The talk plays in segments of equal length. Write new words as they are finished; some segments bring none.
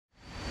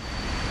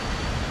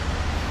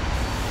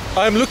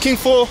I'm looking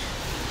for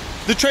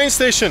the train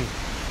station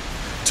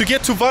to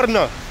get to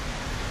Varna.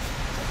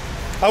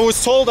 I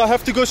was told I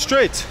have to go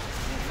straight.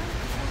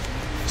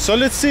 So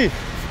let's see.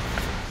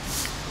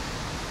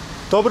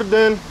 Добър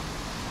ден.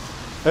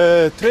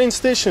 Train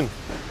station.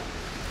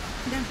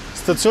 Да.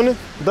 Стационе?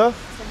 Да?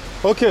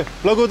 Окей,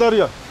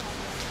 благодаря.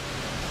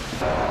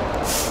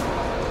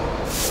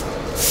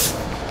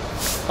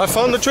 I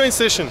found the train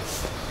station.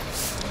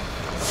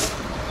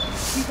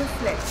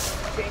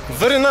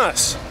 Very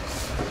nice.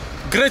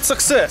 Great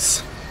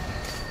success.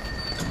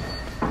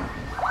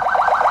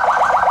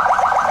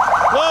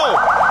 Whoa!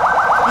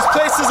 This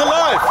place is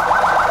alive.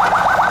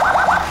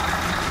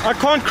 I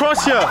can't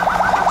cross here,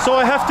 so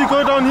I have to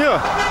go down here.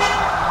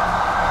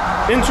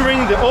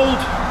 Entering the old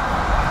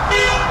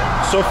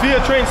Sofia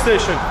train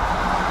station.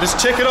 Let's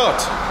check it out.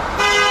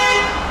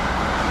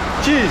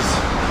 Jeez,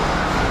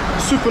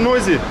 super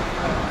noisy.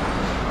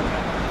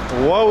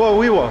 Wow, wow,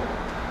 wee, wow.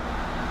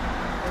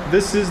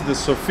 This is the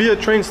Sofia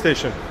train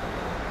station.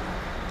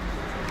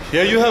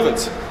 Here you have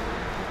it.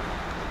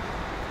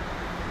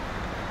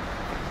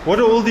 What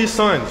are all these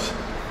signs?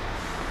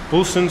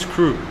 Wilson's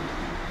crew.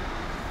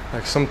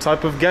 Like some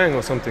type of gang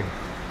or something.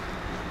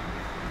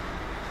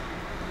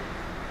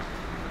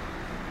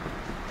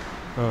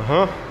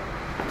 Uh-huh.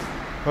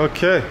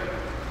 Okay.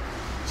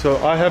 So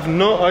I have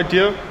no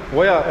idea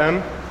where I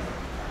am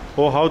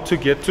or how to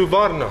get to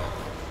Varna.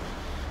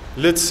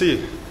 Let's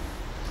see.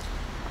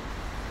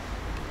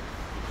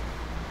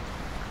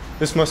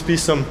 This must be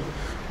some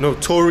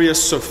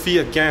notorious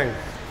Sofia gang.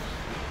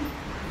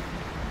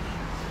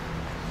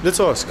 Let's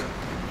ask.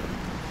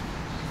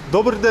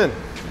 Добър ден.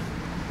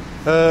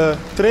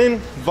 Train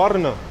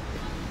Varna.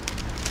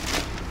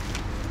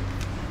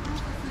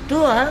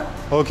 Това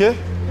Okay?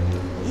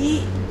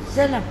 и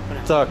се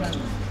направи. Так.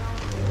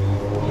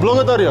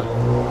 Благодаря.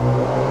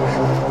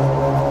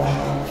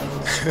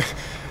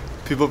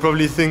 People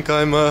probably think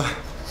I'm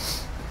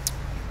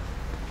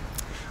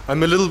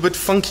a little bit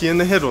funky in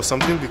the head or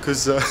something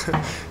because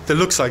the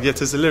looks I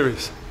get is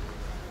hilarious.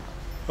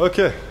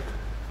 Okay.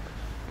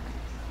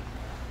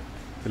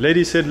 The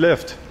lady said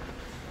left.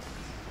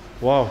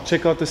 Wow,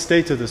 check out the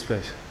state of this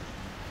place.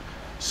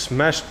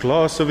 Smashed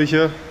glass over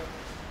here.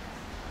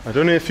 I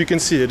don't know if you can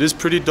see, it is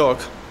pretty dark.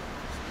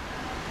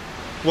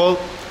 Well,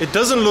 it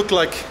doesn't look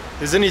like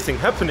there's anything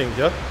happening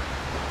here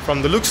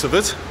from the looks of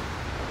it,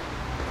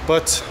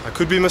 but I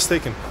could be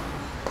mistaken.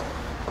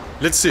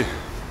 Let's see.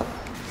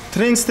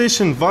 Train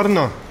station,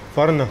 Varna.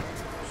 Varna.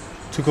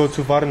 To go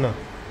to Varna.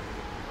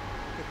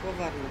 Какво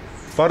Варна?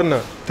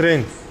 Varna,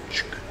 train.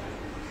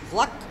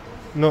 Влак?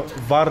 No,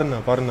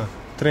 Varna, Varna.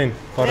 Train,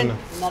 Varna.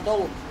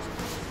 Надолу.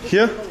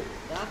 Here?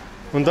 Да.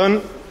 And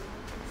then,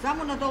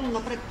 Само надолу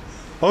напред.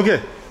 okay.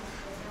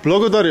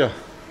 Благодаря.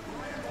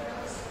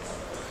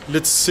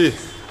 Let's see.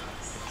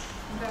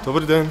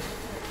 Добър ден.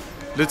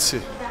 Let's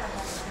see.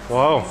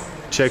 Wow.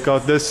 Check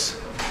out this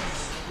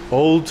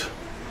old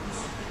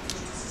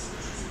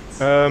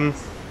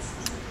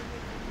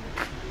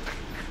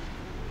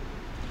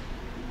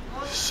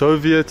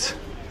Soviet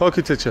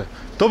architecture.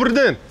 Добър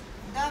ден.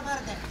 Добър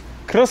ден.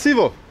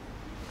 Красиво.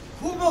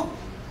 Хубаво.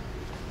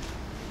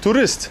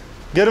 Турист.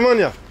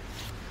 Германия.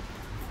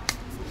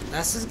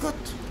 Das ist gut.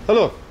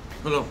 Hello.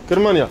 Hello.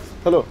 Germania.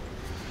 Hello.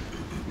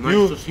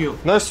 Nice to see you.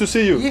 Nice to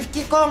see you.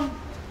 Ивтиком.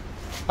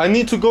 I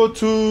need to go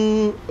to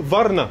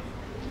Varna.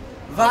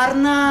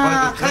 Варна. By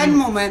the train. Kein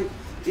Moment.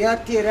 Ja,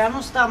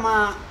 Tirano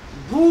stama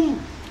boom.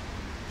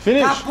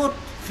 Finish. Kaput.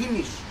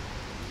 Finish.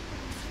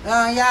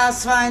 Ja,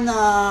 zwei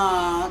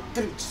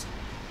trips.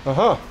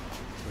 Aha.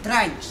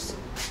 Trains.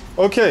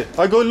 Okay,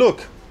 I go look.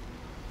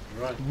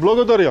 Right.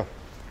 Благодаря.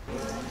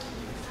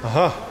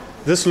 Aha.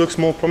 This looks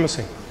more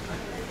promising.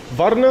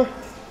 Varna?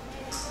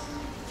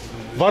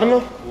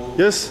 Varna?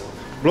 Yes.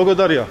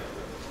 Благодаря.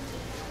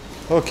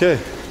 Okay.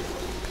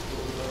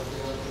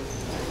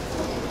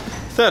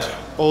 That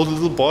old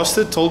little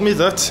bastard told me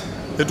that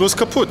it was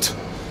kaput.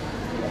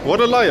 What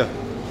a liar.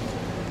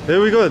 There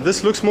we go.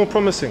 This looks more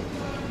promising.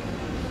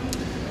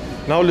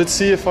 Now let's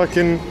see if I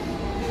can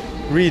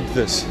read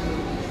this.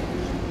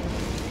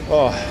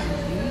 Oh,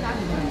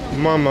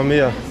 mamma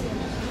mia.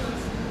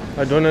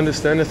 I don't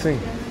understand a thing.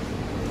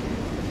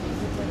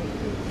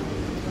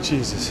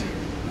 Jesus.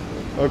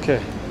 Okay,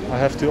 I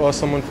have to ask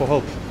someone for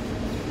help.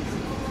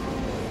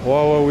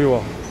 Wow, wow, we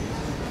wow.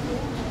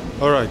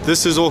 All right,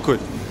 this is awkward.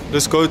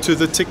 Let's go to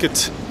the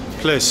ticket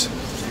place.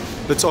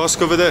 Let's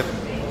ask over there.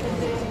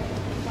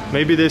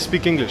 Maybe they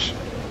speak English.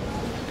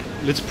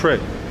 Let's pray.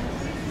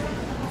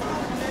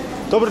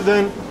 Добър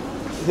ден.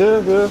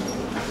 Yeah.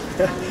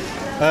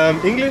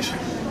 English?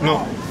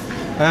 No.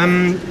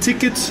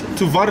 Ticket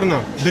to Varna.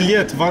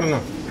 Billet, Varna.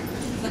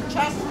 За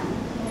час.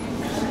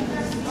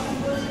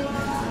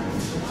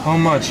 How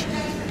much?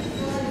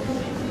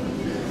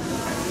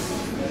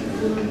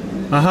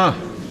 Aha.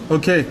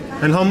 Okay.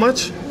 And how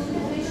much?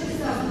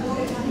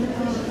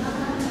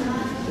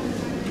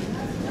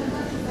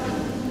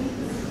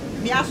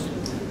 Място.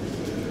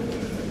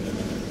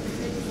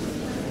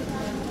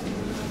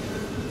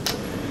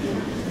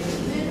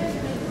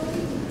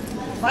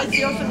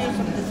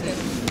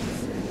 $28,80.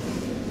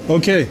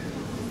 Okay.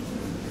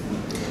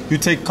 You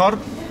take card?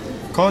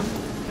 Card?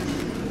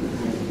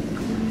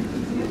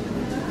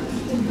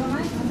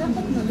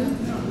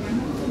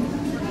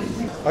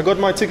 I got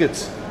my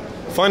tickets.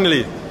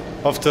 Finally,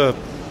 after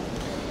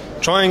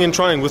trying and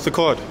trying with the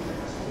card.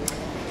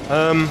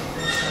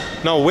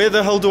 Now, where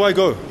the hell do I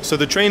go? So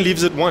the train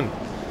leaves at 1.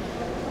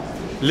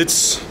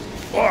 Let's...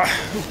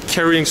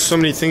 carrying so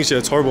many things here,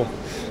 it's horrible.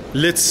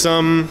 Let's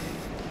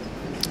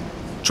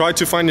try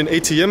to find an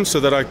ATM so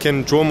that I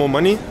can draw more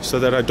money, so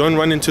that I don't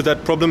run into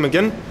that problem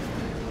again.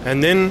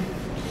 And then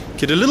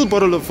get a little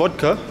bottle of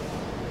vodka,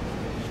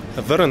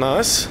 very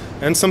nice,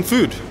 and some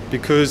food,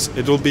 because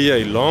it will be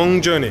a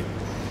long journey.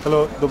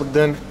 Hello, dobar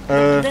dan.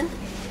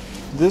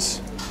 This?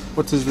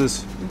 What is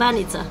this?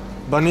 Banica.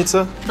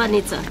 Banica?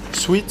 Banica.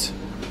 Sweet?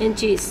 And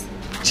cheese.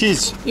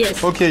 Cheese?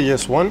 Yes. Okay,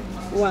 yes, one.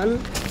 One.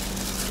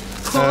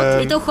 Hot,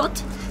 little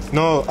hot?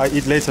 No, I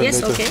eat later.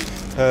 Yes, later.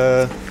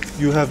 okay.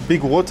 You have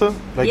big water,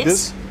 like Yes.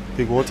 this?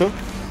 Big water.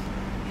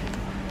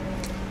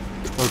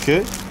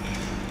 Okay.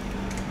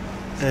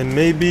 And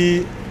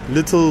maybe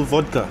little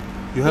vodka.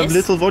 You have Yes.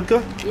 little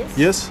vodka? Yes.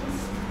 Yes?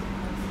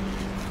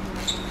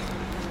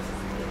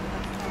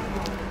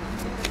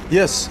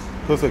 Yes,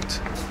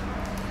 perfect.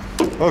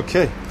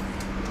 Okay.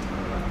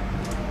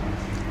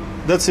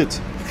 That's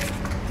it.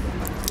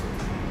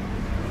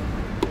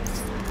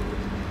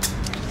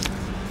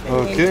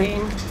 Okay.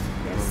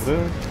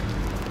 There.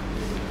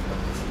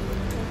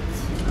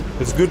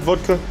 It's good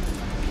vodka?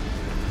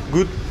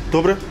 Good?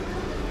 Dobre?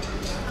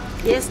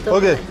 Yes, dobre.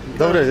 Okay,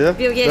 dobre, yeah?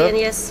 Bulgarian,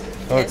 Yeah? yes.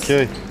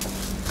 Okay.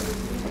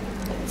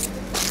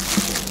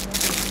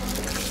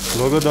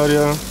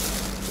 Благодаря.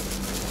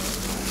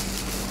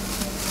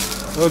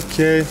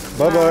 Okay,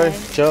 bye-bye. Bye.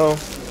 Ciao.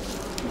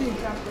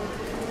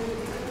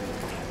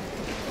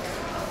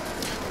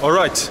 All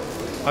right,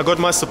 I got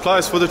my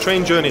supplies for the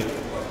train journey.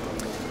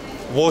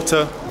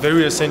 Water,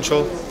 very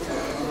essential,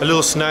 a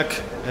little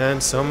snack,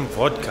 and some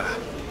vodka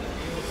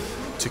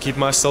to keep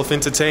myself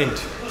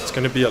entertained. It's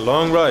going to be a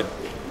long ride.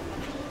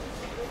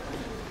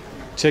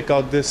 Check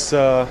out this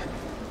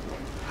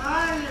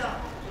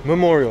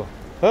memorial.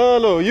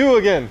 Hello, you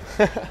again.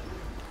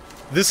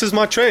 This is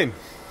my train.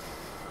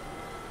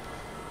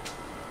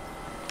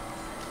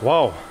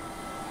 Wow.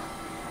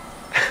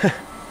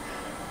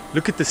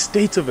 Look at the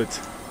state of it.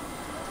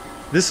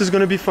 This is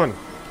going to be fun.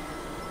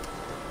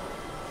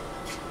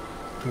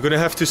 I'm going to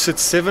have to sit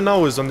 7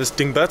 hours on this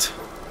dingbat.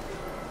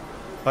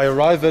 I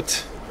arrive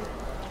at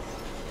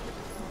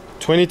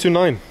 20 to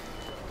 9.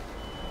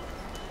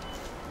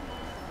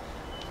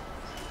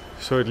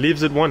 So it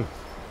leaves at 1.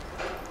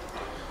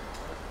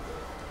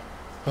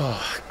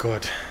 Oh,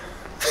 God.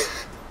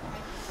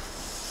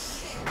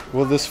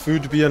 Will this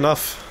food be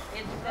enough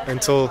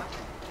until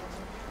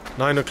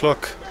 9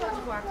 o'clock?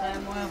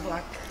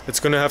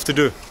 It's going to have to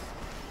do.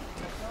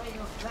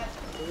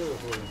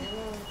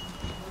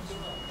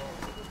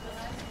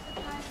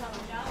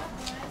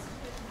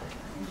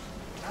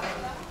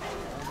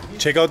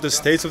 Check out the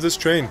state of this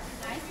train.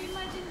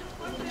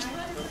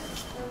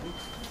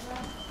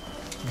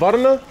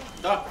 Varna?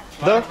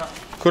 Da.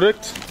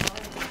 Correct?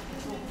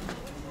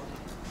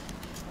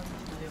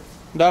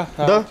 Да,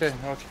 Да? окей.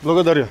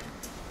 Благодаря.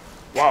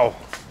 Wow.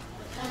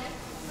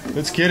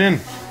 Let's get in.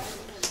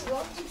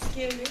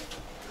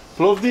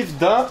 Plovdiv,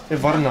 da, e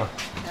Varna.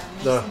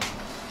 Da.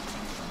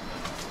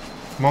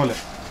 Моля.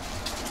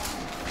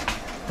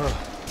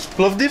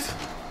 Plovdiv?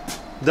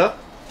 Da.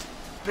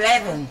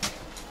 Плевен.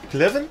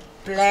 Плевен?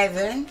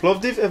 Плевен.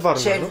 Plovdiv e Varna.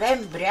 No?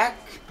 Червен бряг.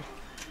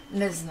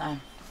 Не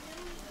знам.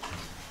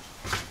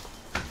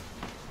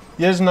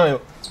 Я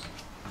знаю.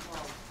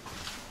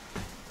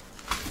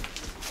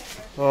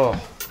 О,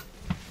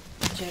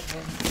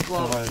 Червен.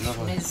 давай,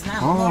 давай. Не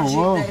знам. О, Може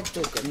вау. да е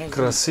тук. Не знам.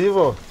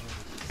 Красиво.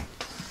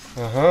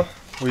 Ага.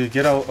 We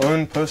get our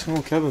own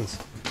personal cabins.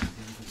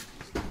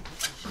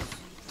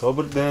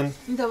 Добър ден.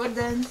 Добър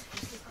ден.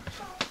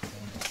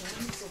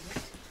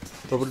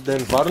 Добър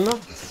ден. Варна?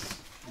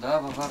 Да,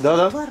 във Варна. Да,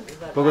 да.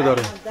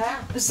 Благодаря.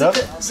 Да?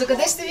 За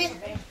къде сте ви?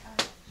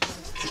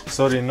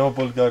 Sorry, no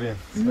Bulgarian.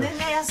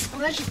 Не, аз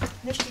понеже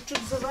нещо чух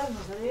за Варна.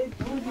 Дали?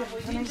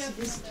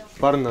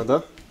 Варна,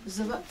 да?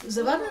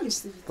 За Варна ли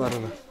сте ви?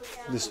 Варна.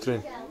 This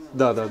train.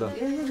 Да, да, да.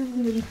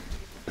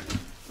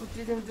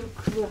 Отидем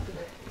друг влак.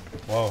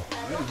 Wow.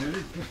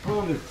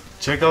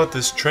 Check out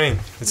this train.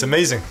 It's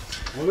amazing.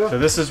 So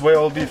this is where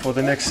I'll be for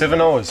the next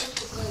 7 hours.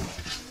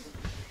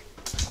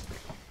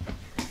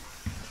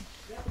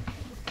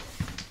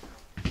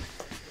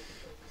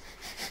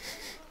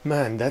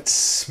 Man, that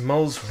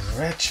smells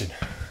wretched.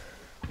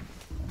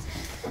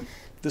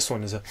 This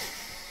one is a...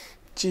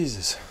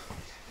 Jesus.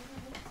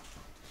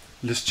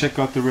 Let's check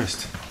out the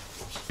rest.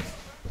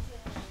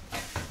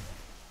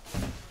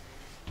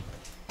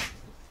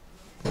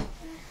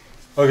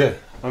 Okay,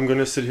 I'm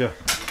gonna sit here.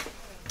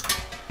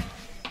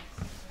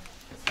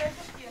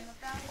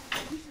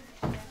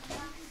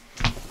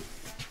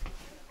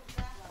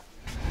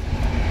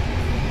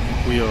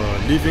 We are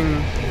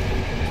leaving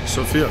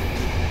Sofia.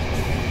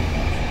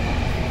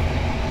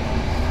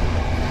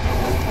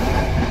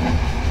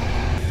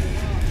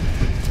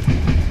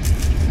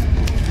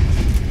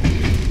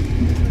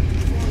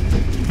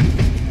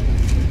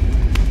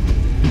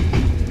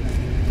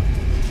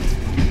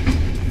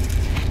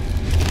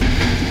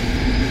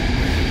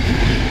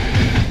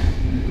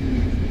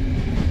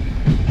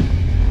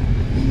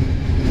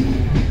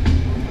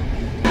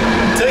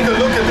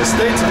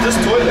 way to this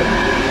toilet.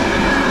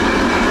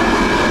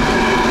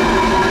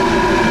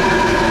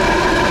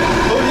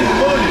 Holy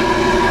moly!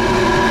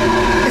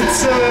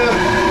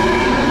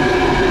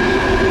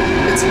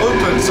 It's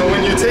open, so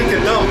when you take a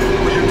dump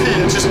or you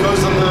pee, it just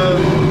goes on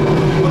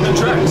the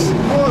tracks.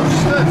 Oh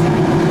shit!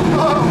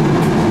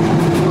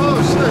 Oh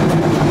shit!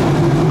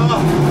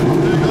 Oh,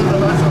 there goes the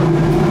lights on.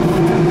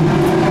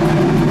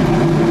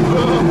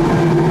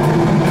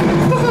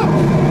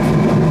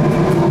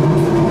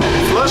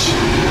 Flush?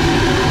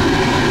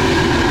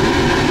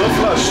 No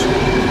flush.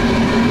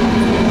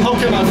 How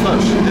can I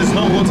flush? There's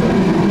no water.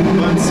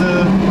 But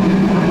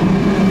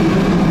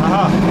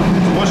aha!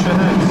 Wash your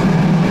hands.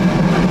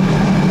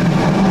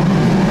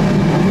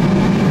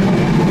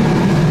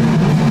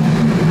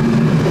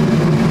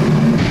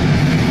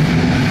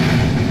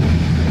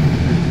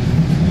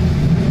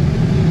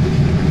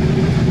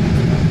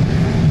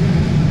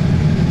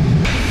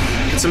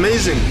 It's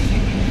amazing.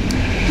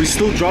 We're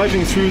still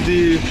driving through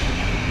the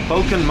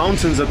Balkan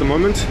Mountains at the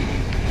moment,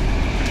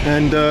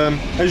 and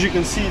as you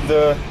can see,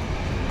 the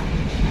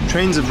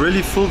trains have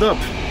really filled up.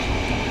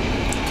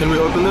 Can we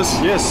open this?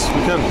 Yes,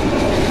 we can.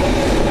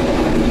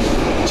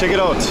 Check it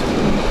out.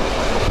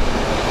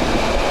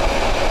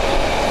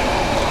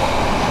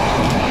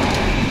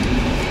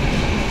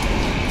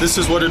 This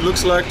is what it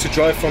looks like to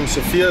drive from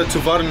Sofia to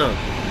Varna.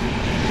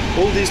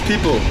 All these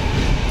people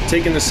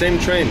taking the same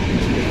train.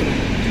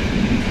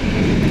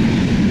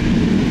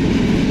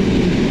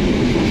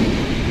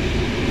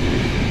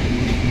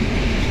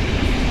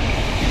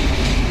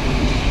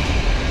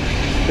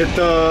 It's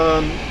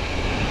a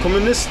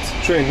communist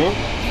train, no?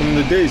 From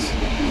the days.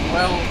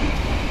 Well,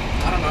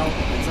 I don't know.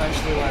 It's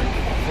actually like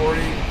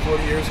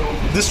 40 years old.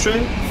 This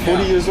train?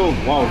 40 years old.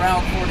 Wow.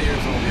 Around 40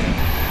 years old, yeah.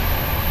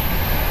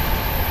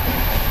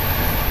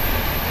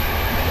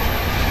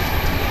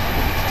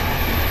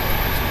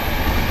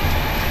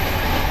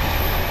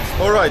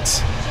 Alright,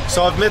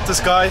 so I've met this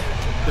guy,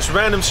 this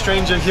random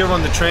stranger here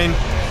on the train,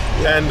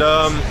 and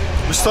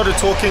we started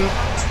talking,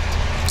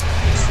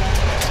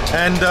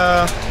 and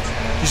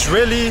he's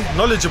really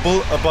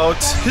knowledgeable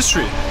about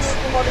history.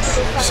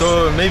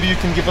 So maybe you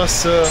can give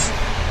us a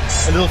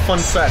little fun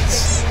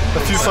facts, a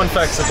few fun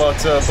facts about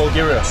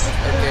Bulgaria.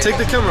 Okay. Take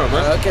the camera,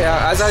 man. Okay,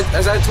 as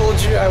I told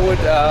you,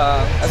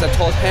 as I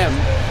told him,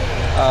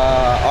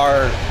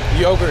 our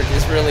yogurt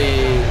is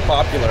really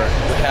popular.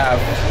 We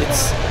have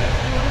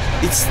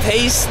its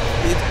taste.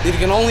 It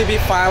can only be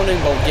found in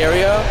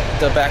Bulgaria.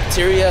 The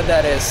bacteria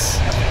that is.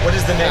 What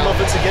is the name of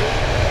it again?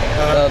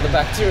 The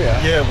bacteria.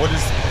 Yeah, what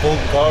is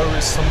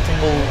Bulgaris?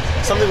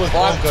 Something with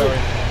Bulgarian.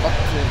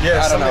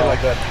 Yeah, something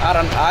like that.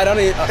 I don't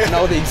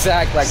know the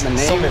exact the name.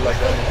 Something like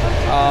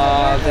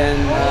that. Then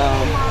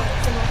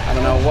I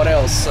don't know what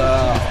else.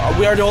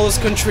 We are the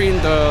oldest country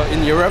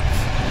in Europe,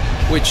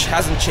 which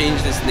hasn't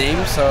changed its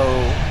name. So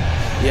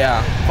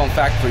yeah, fun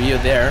fact for you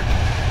there.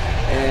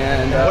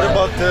 And what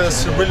about the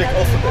Cyrillic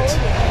alphabet?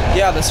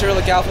 Yeah, the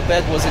Cyrillic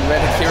alphabet was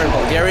invented here in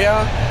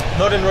Bulgaria.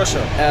 Not in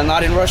Russia.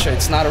 Not in Russia.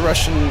 It's not a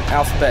Russian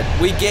alphabet.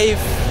 We gave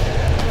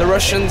the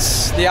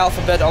Russians the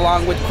alphabet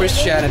along with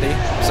Christianity.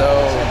 So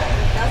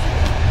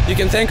you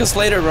can thank us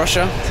later,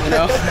 Russia. You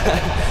know.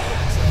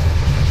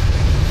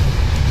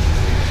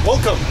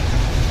 Welcome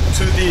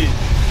to the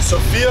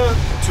Sofia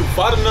to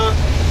Varna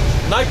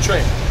night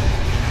train.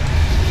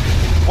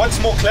 What's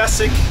more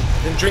classic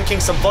than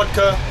drinking some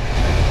vodka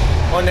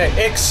on an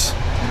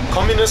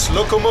ex-communist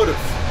locomotive?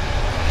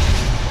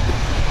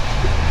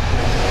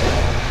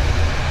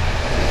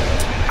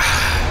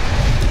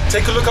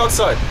 Take a look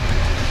outside.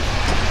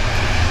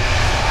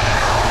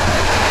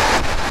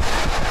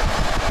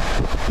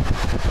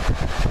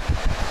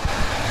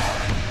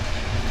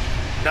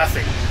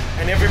 Nothing.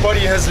 And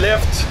everybody has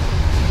left.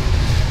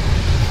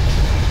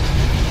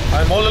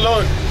 I'm all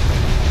alone.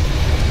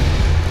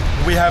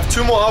 We have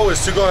 2 more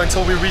hours to go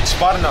until we reach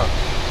Varna.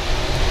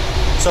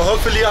 So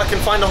hopefully I can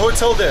find a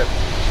hotel there.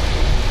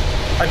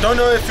 I don't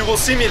know if you will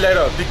see me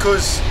later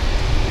because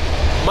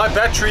my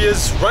battery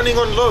is running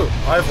on low.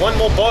 I have 1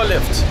 more bar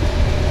left.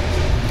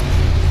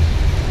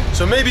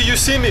 So maybe you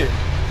see me,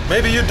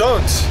 maybe you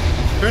don't.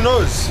 Who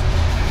knows?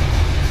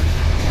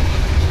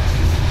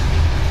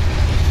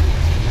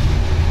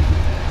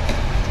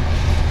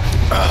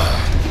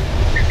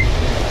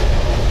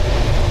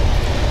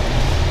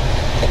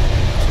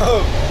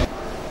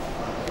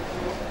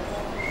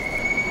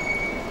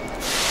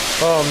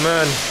 Oh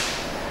man,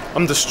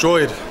 I'm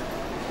destroyed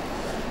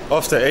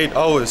after 8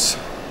 hours,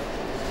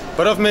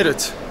 but I've made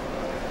it.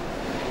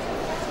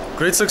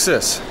 Great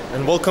success,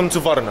 and welcome to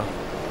Varna.